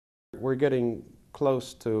we're getting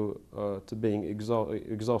close to being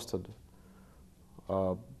exhausted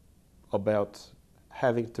about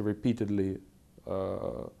having to repeatedly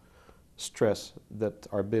stress that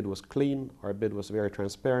our bid was clean, our bid was very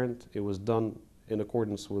transparent, it was done in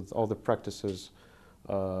accordance with all the practices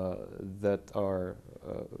that are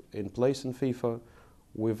in place in FIFA.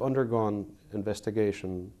 We've undergone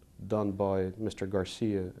investigation done by Mr.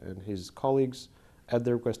 Garcia and his colleagues at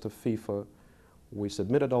the request of FIFA. We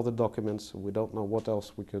submitted all the documents. We don't know what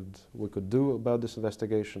else we could do about this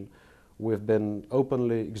investigation. We've been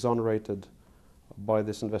openly exonerated by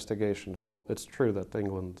this investigation. It's true that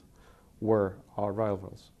England were our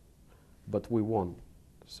rivals, but we won.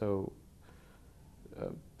 So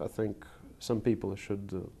I think some people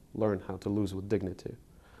should learn how to lose with dignity.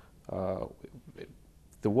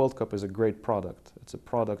 The World Cup is a great product. It's a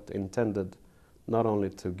product intended not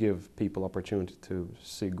only to give people opportunity to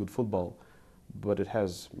see good football, but it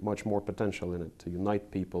has much more potential in it to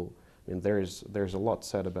unite people. I mean, there's a lot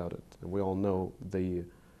said about it, and we all know the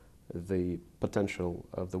potential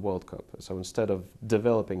of the World Cup. So instead of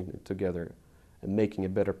developing it together and making a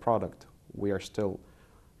better product, we are still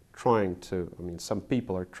trying to, I mean, some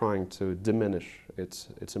people are trying to diminish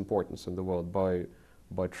its importance in the world by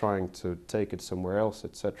trying to take it somewhere else,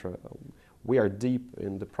 etc. We are deep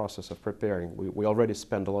in the process of preparing. We already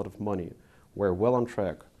spend a lot of money. We're well on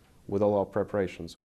track with all our preparations.